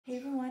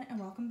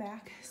welcome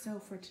back. So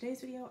for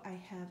today's video, I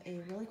have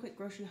a really quick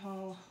grocery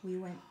haul. We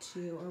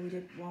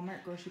did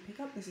Walmart grocery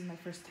pickup. This is my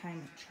first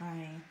time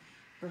trying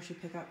grocery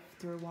pickup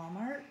through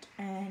Walmart,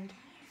 and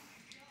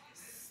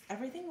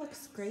everything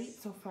looks great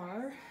so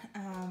far.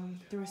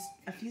 There was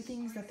a few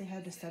things that they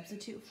had to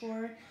substitute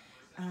for,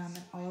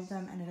 and all of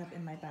them ended up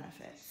in my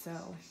benefit,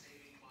 so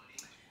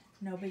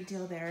no big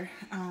deal there.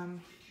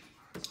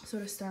 So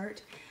to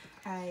start,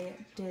 I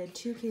did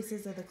 2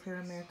 cases of the Clear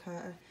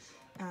America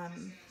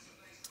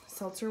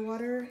seltzer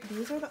water.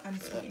 These are the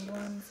unsweetened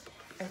ones.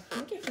 I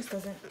think it just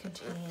doesn't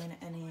contain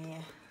any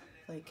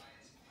like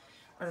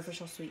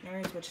artificial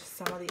sweeteners, which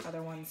some of the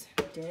other ones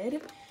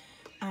did.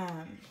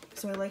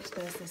 So I liked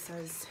this. This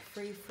says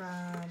free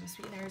from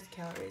sweeteners,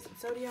 calories, and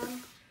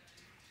sodium.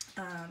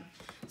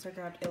 So I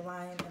grabbed a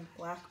lime and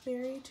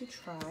blackberry to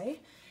try.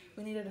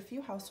 We needed a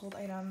few household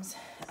items,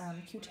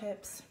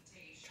 Q-tips,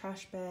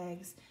 trash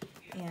bags,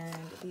 and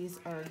these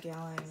are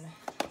gallon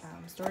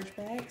storage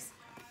bags.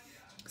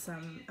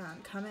 Some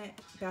Comet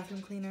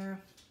bathroom cleaner.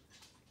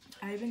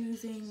 I've been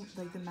using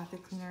like the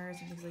method cleaners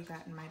and things like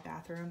that in my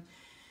bathroom,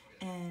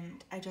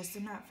 and I just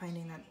am not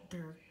finding that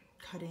they're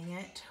cutting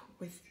it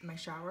with my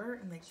shower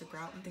and like the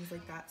grout and things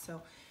like that.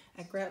 So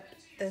I grabbed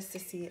this to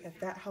see if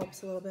that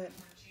helps a little bit.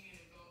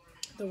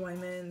 The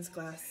Wyman's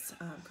glass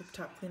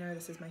cooktop cleaner.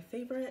 This is my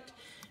favorite.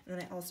 And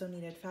then I also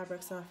needed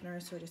fabric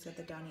softener, so I just got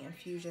the Downy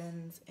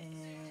Infusions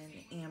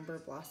in Amber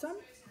Blossom.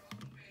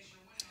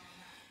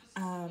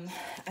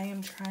 I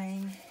am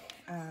trying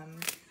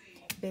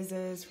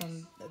Biz's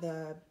from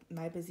the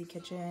My Busy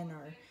Kitchen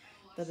or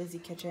The Busy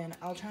Kitchen.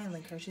 I'll try and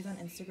link her. She's on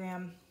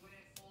Instagram.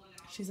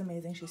 She's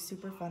amazing. She's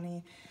super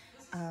funny.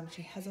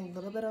 She has a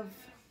little bit of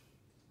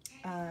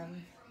a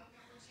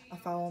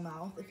foul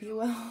mouth, if you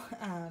will,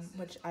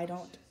 which I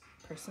don't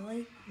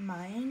personally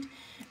mind,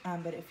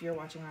 but if you're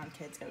watching around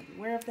kids, I would be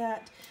aware of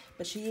that.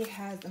 But she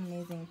has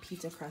amazing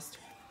pizza crust,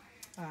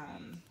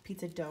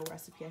 pizza dough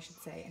recipe, I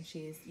should say, and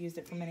she's used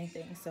it for many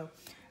things. So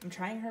I'm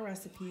trying her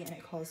recipe, and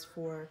it calls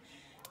for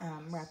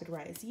rapid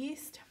rise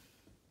yeast.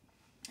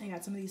 I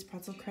got some of these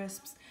pretzel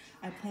crisps.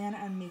 I plan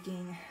on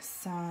making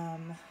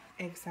some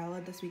egg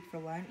salad this week for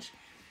lunch,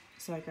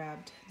 so I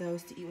grabbed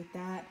those to eat with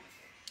that.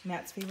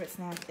 Matt's favorite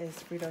snack is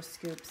Frito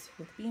Scoops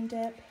with bean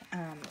dip,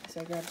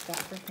 so I grabbed that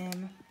for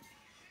him.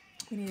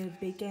 We needed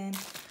bacon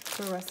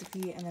for a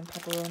recipe, and then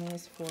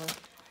pepperonis for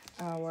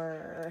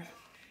our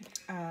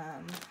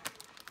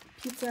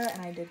pizza,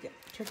 and I did get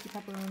turkey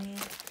pepperoni.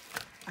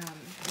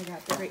 I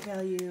got the Great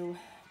Value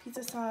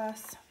pizza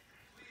sauce,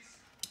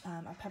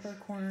 a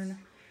peppercorn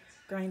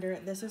grinder.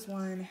 This is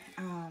one.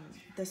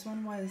 This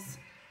one was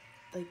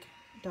like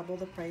double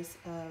the price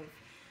of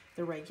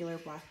the regular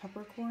black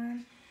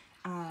peppercorn.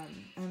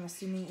 I'm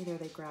assuming either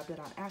they grabbed it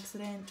on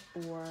accident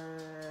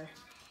or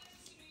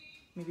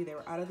maybe they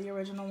were out of the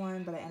original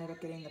one, but I ended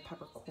up getting the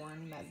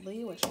peppercorn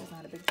medley, which is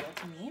not a big deal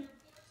to me.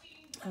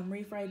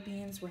 Refried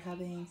beans. We're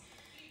having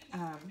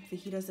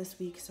fajitas this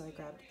week, so I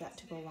grabbed that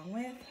to go along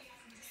with.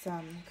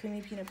 Some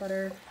creamy peanut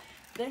butter.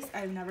 This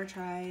I've never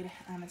tried.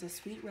 It's a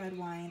sweet red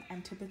wine.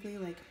 I'm typically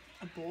like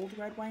a bold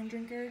red wine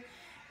drinker,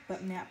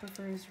 but Matt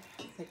prefers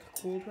like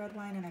cold red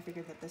wine, and I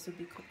figured that this would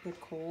be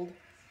good cold.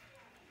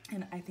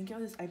 And I think it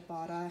was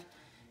Ibotta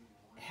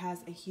has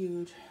a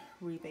huge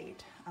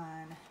rebate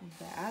on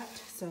that,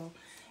 so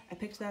I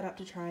picked that up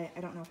to try.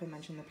 I don't know if I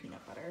mentioned the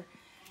peanut butter.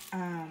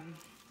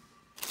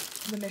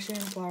 The Mission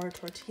flour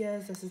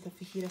tortillas. This is the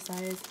fajita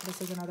size.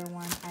 This is another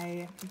one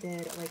I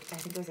did, like I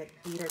think it was an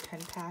 8 or 10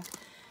 pack,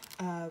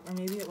 or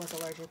maybe it was a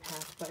larger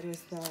pack, but it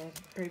was the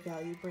Great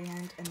Value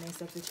brand, and they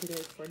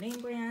substituted for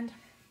name brand.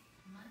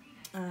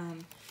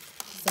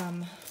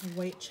 Some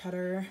white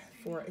cheddar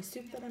for a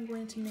soup that I'm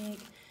going to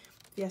make.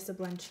 Fiesta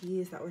blend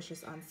cheese that was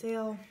just on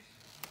sale.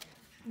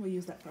 We'll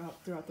use that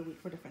throughout the week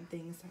for different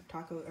things,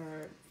 taco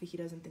or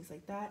fajitas and things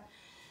like that.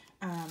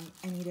 I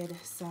needed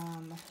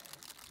some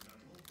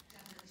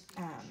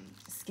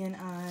skin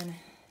on,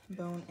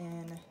 bone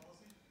in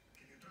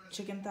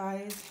chicken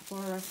thighs for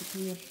a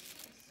recipe.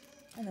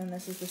 And then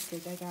this is the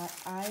steak I got.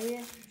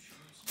 I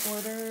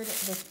ordered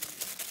the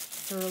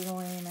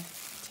sirloin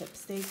tip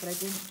steak, but I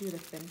didn't do the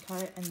thin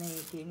cut, and they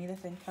gave me the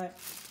thin cut,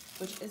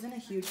 which isn't a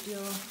huge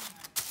deal.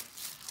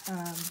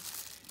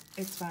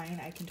 It's fine.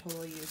 I can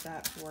totally use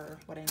that for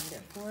what I need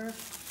it for.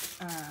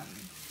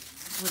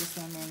 We're just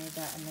going to marinate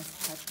that in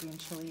this hatch green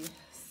chili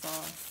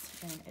sauce,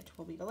 and it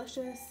will be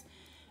delicious.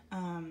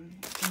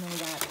 And then we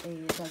got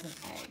a dozen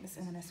eggs.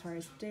 And then as far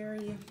as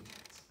dairy,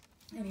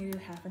 I needed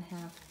half and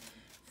half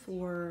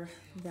for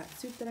that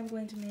soup that I'm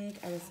going to make.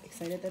 I was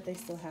excited that they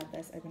still had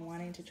this. I've been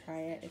wanting to try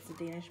it. It's a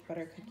Danish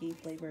butter cookie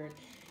flavored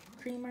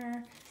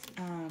creamer.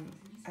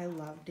 I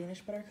love Danish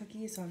butter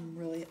cookies, so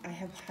I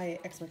have high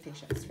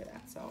expectations for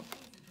that. So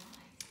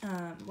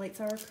light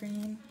sour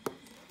cream.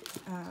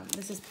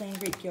 This is plain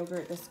Greek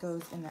yogurt. This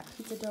goes in that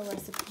pizza dough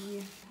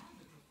recipe.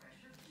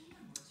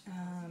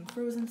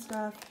 Frozen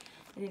stuff.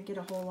 I didn't get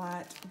a whole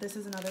lot. This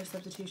is another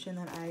substitution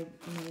that I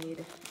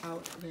made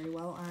out very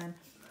well on.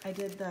 I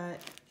did the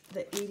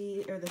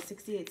 80 or the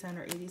 68 cent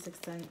or 86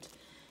 cent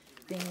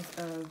things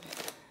of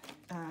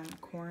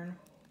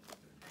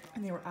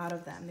and they were out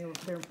of them.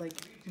 They're like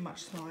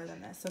much smaller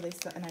than this. So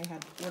and I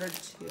had ordered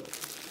 2.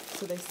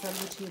 So they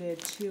substituted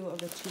 2 of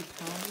the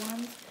 2-pound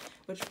ones,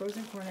 which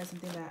frozen corn is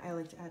something that I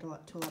like to add to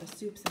a lot of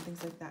soups and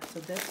things like that.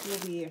 So this will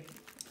be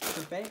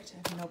perfect.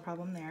 No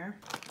problem there.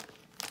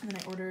 And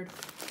then I ordered,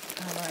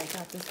 I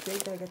got this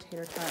big bag of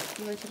tater tots.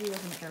 They like to be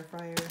with an air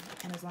fryer,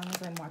 and as long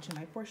as I'm watching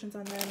my portions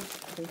on them,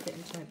 they fit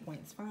into my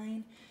points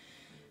fine.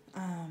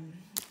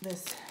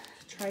 This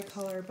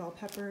tricolor bell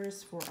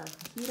peppers for our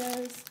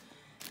fajitas.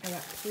 I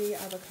got 3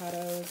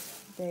 avocados.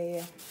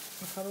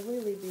 I'll probably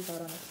leave these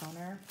out on the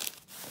counter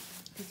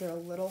because they're a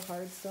little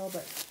hard still,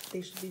 but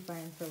they should be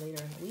fine for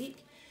later in the week.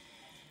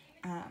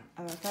 I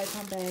have a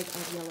 5-pound bag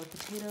of yellow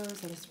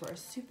potatoes. That is for a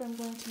soup I'm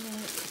going to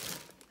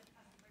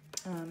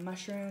make.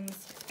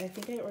 Mushrooms. I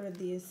think I ordered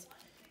these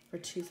for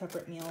 2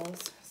 separate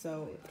meals,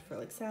 so for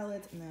like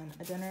salads and then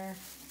a dinner.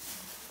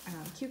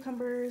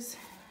 Cucumbers,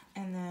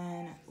 and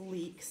then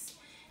leeks.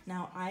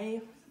 Now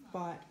I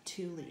bought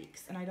 2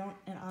 leeks, and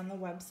on the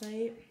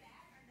website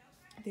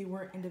they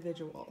weren't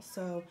individual,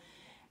 so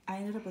I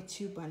ended up with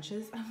 2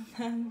 bunches of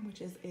them,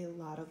 which is a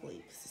lot of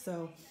leeks.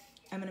 So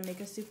I'm gonna make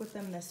a soup with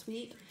them this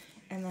week,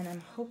 and then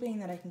I'm hoping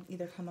that I can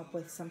either come up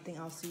with something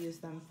else to use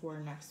them for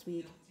next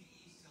week,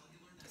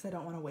 because I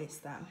don't want to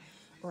waste them,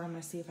 or I'm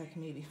gonna see if I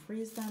can maybe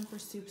freeze them for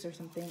soups or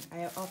something.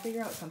 I'll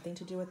figure out something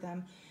to do with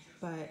them,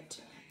 but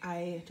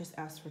I just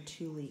asked for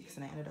 2 leeks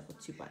and I ended up with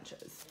 2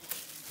 bunches.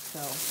 So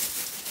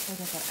like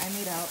I said, I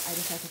made out. I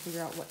just had to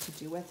figure out what to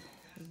do with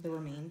the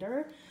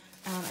remainder.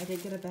 I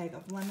did get a bag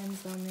of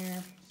lemons down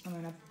there, and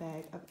then a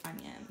bag of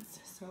onions.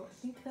 So I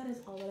think that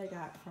is all that I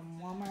got from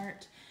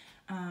Walmart.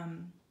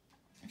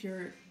 If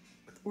your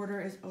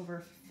order is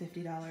over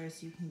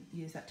 $50, you can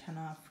use that 10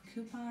 off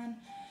coupon,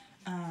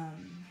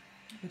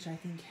 which I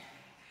think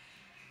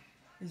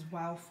is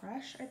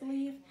WOWFRESH, I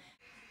believe.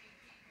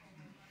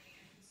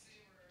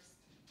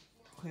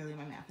 Clearly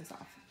my math is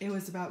off. It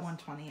was about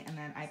 $120, and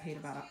then I paid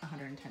about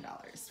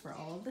 $110 for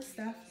all of this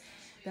stuff.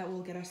 That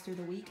will get us through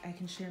the week. I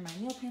can share my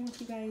meal plan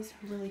with you guys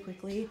really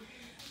quickly.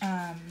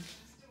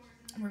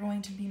 We're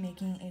going to be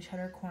making a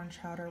cheddar corn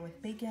chowder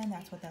with bacon.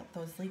 That's what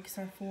those leeks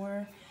are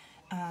for.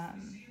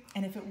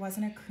 And if it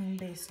wasn't a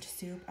cream-based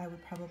soup, I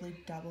would probably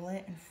double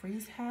it and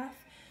freeze half,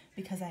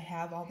 because I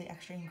have all the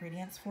extra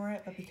ingredients for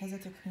it. But because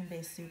it's a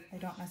cream-based soup, I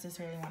don't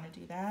necessarily want to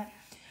do that.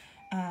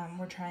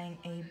 We're trying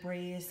a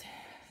braised,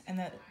 and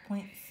the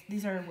points,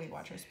 these are Weight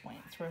Watchers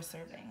points for a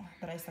serving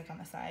that I stuck on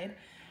the side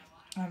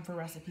for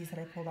recipes that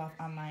I pulled off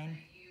online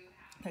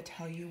that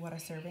tell you what a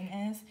serving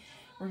is.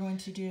 We're going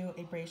to do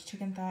a braised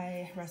chicken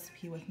thigh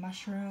recipe with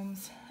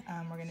mushrooms.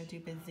 We're going to do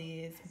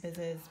busy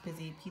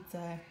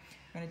pizza.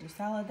 We're going to do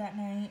salad that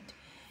night,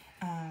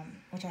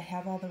 which I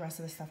have all the rest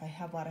of the stuff. I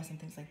have lettuce and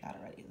things like that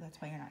already.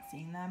 That's why you're not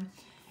seeing them.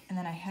 And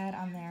then I had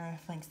on there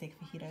flank steak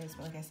fajitas,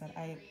 but like I said,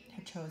 I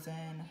had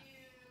chosen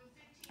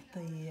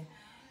the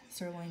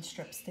sirloin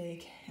strip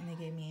steak, and they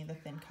gave me the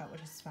thin cut,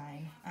 which is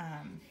fine,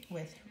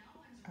 with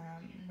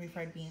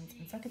refried beans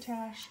and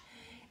succotash.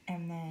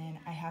 And then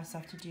I have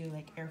stuff to do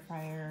like air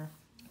fryer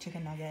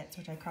chicken nuggets,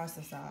 which I crossed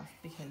this off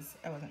because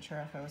I wasn't sure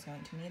if I was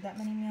going to need that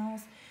many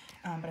meals,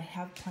 but I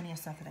have plenty of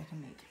stuff that I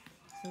can make.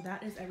 So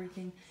that is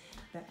everything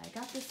that I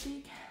got this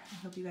week. I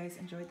hope you guys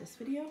enjoyed this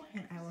video,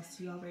 and I will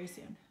see you all very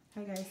soon.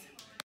 Bye guys.